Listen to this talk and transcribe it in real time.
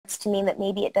to mean that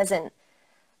maybe it doesn't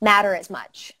matter as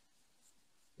much.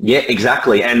 Yeah,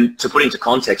 exactly. And to put into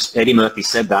context, Eddie Murphy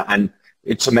said that, and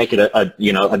to make it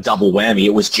a double whammy,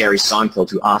 it was Jerry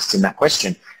Seinfeld who asked him that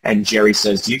question. And Jerry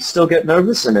says, "Do you still get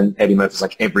nervous?" And then Eddie Murphy's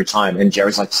like, "Every time." And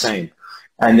Jerry's like, "Same."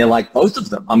 And they're like, both of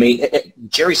them. I mean,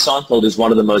 Jerry Seinfeld is one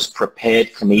of the most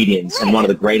prepared comedians and one of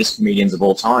the greatest comedians of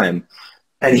all time.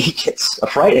 And he gets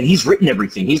afraid, and he's written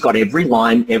everything. He's got every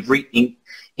line, every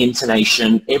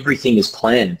intonation, everything is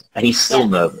planned, and he's still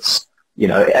nervous. You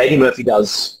know, Eddie Murphy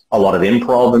does a lot of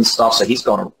improv and stuff, so he's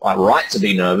got a right to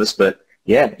be nervous. But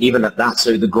yeah, even at that,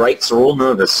 so the greats are all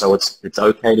nervous, so it's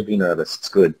okay to be nervous. It's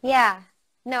good. Yeah.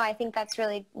 No, I think that's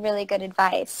really, really good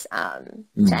advice to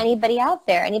anybody out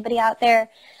there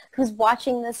who's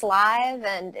watching this live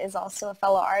and is also a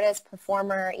fellow artist,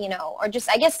 performer, you know, or just,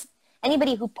 I guess,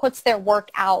 anybody who puts their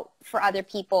work out for other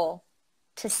people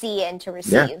to see and to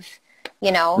receive.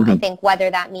 You know, I think whether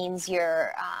that means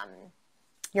you're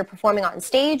performing on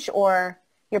stage or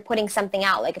you're putting something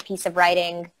out, like a piece of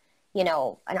writing, you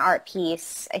know, an art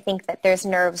piece, I think that there's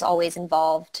nerves always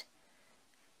involved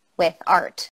with art.